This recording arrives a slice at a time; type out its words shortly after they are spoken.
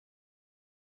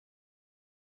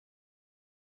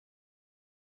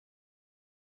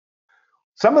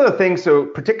Some of the things, so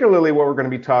particularly what we're going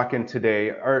to be talking today,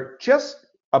 are just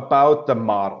about the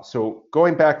model. So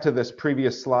going back to this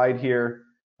previous slide here,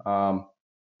 let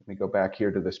me go back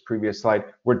here to this previous slide.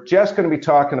 We're just going to be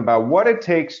talking about what it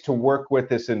takes to work with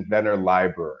this Inventor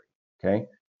library. Okay,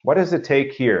 what does it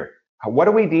take here? What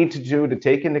do we need to do to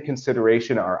take into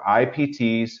consideration our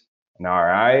IPTs and our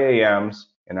IAMs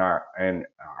and our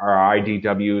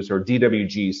IDWs or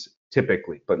DWGs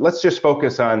typically? But let's just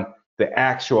focus on the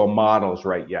actual models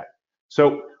right yet.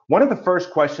 So one of the first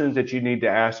questions that you need to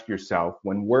ask yourself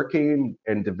when working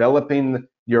and developing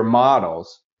your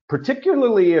models,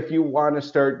 particularly if you want to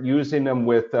start using them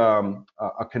with a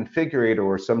configurator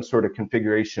or some sort of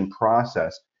configuration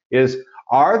process, is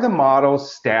are the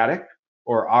models static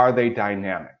or are they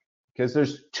dynamic? Because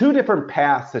there's two different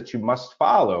paths that you must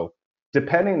follow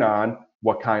depending on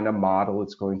what kind of model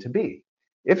it's going to be.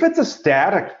 If it's a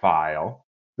static file,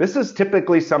 this is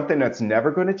typically something that's never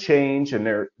going to change, and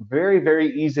they're very,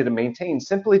 very easy to maintain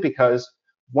simply because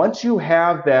once you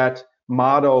have that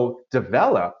model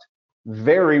developed,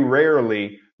 very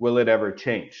rarely will it ever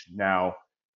change. Now,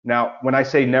 when I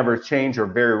say never change or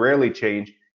very rarely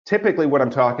change, typically what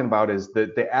I'm talking about is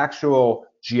the actual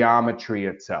geometry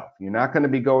itself. You're not going to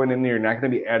be going in there, you're not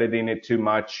going to be editing it too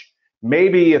much.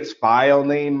 Maybe its file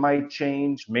name might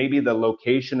change, maybe the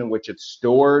location in which it's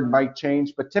stored might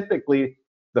change, but typically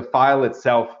the file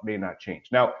itself may not change.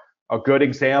 Now, a good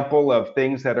example of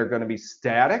things that are going to be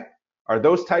static are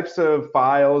those types of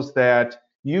files that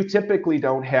you typically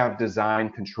don't have design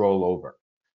control over.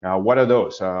 Now, what are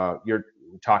those? You're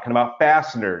talking about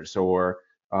fasteners or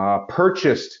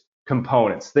purchased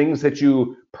components, things that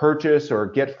you purchase or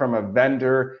get from a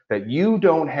vendor that you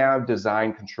don't have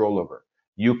design control over.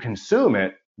 You consume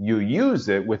it, you use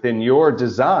it within your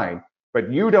design,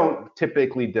 but you don't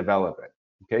typically develop it.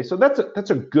 Okay, so that's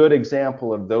a good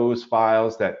example of those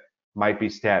files that might be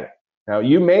static. Now,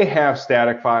 you may have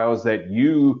static files that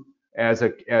you, as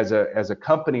a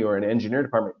company or an engineer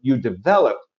department, you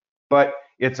develop, but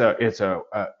it's a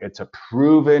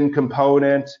proven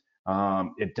component.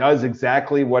 It does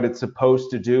exactly what it's supposed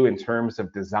to do in terms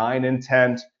of design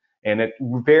intent, and it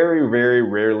very, very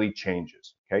rarely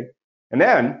changes. Okay, and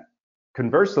then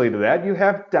conversely to that, you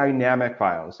have dynamic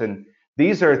files, and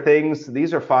these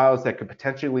are files that could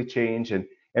potentially change, and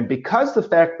because the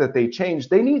fact that they change,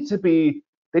 they need to be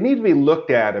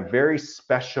looked at a very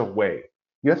special way.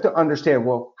 You have to understand,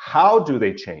 well, how do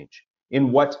they change?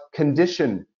 In what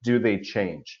condition do they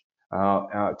change?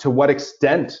 To what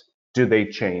extent do they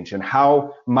change? And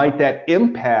how might that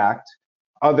impact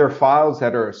other files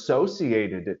that are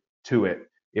associated to it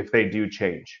if they do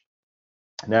change?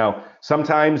 Now,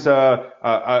 sometimes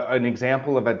an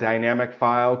example of a dynamic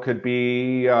file could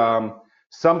be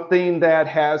something that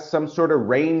has some sort of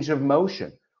range of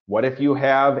motion. What if you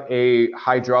have a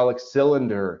hydraulic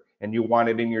cylinder and you want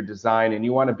it in your design and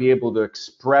you want to be able to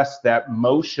express that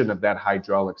motion of that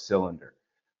hydraulic cylinder?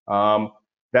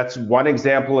 That's one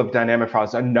example of dynamic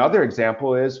files. Another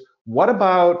example is, what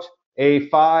about a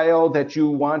file that you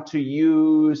want to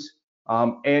use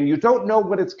and you don't know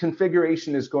what its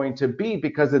configuration is going to be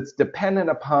because it's dependent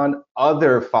upon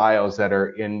other files that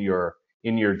are in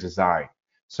your design.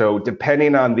 So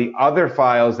depending on the other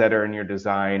files that are in your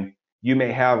design, you may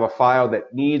have a file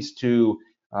that needs to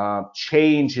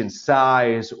change in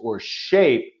size or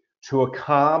shape to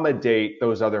accommodate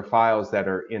those other files that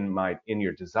are in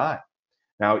your design.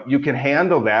 Now, you can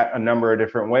handle that a number of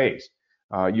different ways.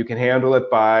 You can handle it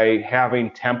by having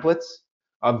templates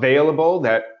available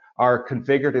that are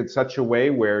configured in such a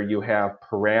way where you have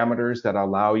parameters that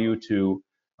allow you to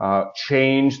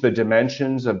change the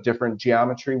dimensions of different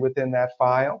geometry within that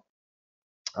file.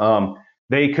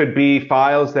 They could be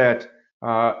files that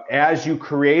as you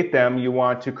create them, you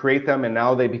want to create them and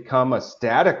now they become a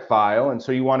static file, and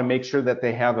so you want to make sure that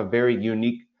they have a very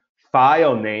unique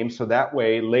file name, so that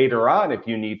way later on if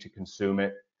you need to consume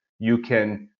it, you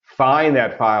can find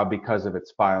that file because of its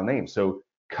file name. So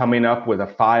coming up with a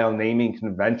file naming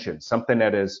convention, something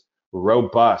that is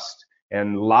robust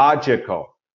and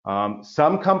logical.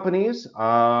 Some companies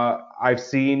I've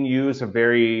seen use a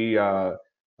very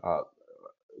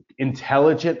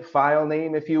intelligent file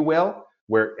name, if you will,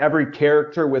 where every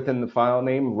character within the file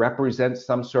name represents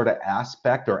some sort of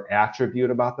aspect or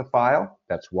attribute about the file.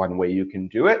 That's one way you can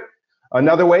do it.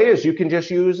 Another way is you can just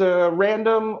use a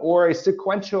random or a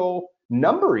sequential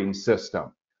numbering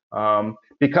system.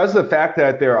 Because of the fact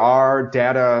that there are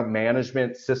data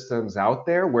management systems out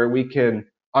there where we can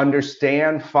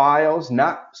understand files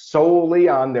not solely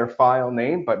on their file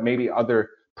name, but maybe other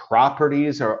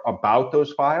properties or about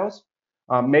those files,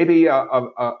 maybe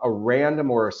a random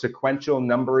or a sequential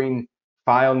numbering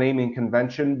file naming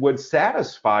convention would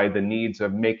satisfy the needs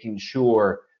of making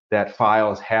sure that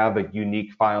files have a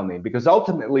unique file name, because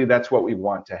ultimately that's what we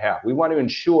want to have. We want to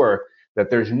ensure that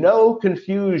there's no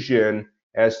confusion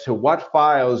as to what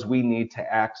files we need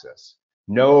to access.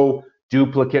 No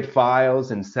duplicate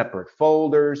files in separate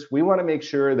folders. We want to make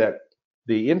sure that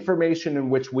the information in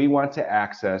which we want to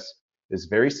access is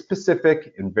very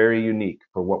specific and very unique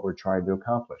for what we're trying to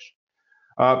accomplish.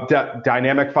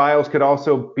 Dynamic files could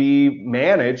also be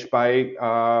managed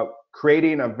by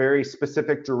creating a very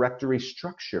specific directory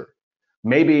structure.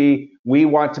 Maybe we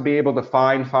want to be able to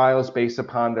find files based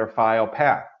upon their file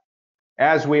path.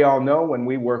 As we all know, when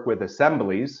we work with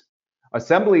assemblies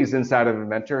inside of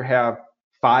Inventor have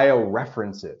file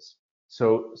references.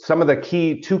 So some of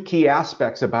the two key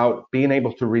aspects about being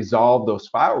able to resolve those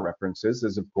file references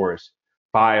is, of course,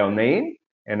 file name,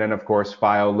 and then, of course,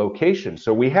 file location.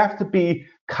 So we have to be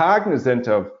cognizant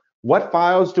of what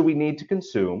files do we need to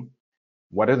consume,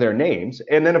 what are their names,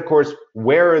 and then, of course,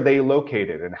 where are they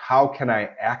located and how can I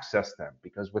access them?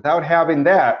 Because without having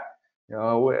that,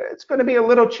 it's going to be a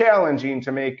little challenging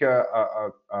to make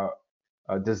a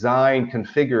design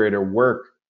configurator work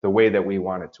the way that we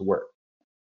want it to work.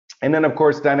 And then, of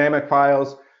course, dynamic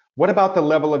files. What about the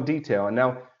level of detail? And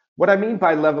now, what I mean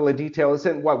by level of detail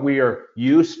isn't what we are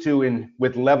used to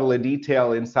with level of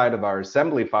detail inside of our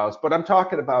assembly files, but I'm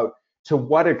talking about to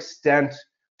what extent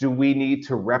do we need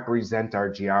to represent our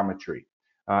geometry.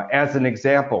 As an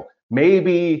example,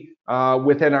 maybe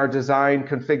within our design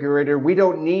configurator, we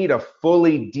don't need a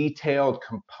fully detailed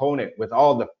component with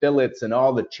all the fillets and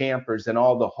all the chamfers and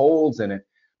all the holes in it.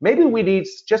 Maybe we need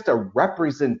just a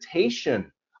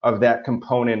representation of that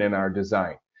component in our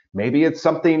design. Maybe it's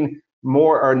something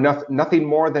more or nothing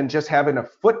more than just having a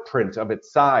footprint of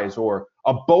its size or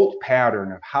a bolt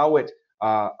pattern of how it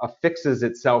affixes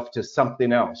itself to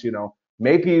something else.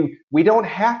 Maybe we don't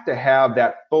have to have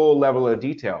that full level of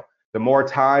detail. The more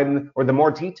time or the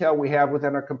more detail we have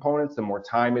within our components, the more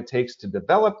time it takes to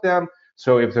develop them.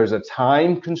 So if there's a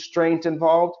time constraint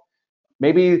involved,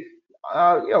 maybe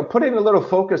putting a little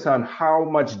focus on how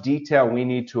much detail we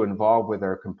need to involve with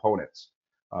our components.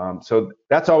 So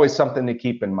that's always something to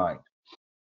keep in mind.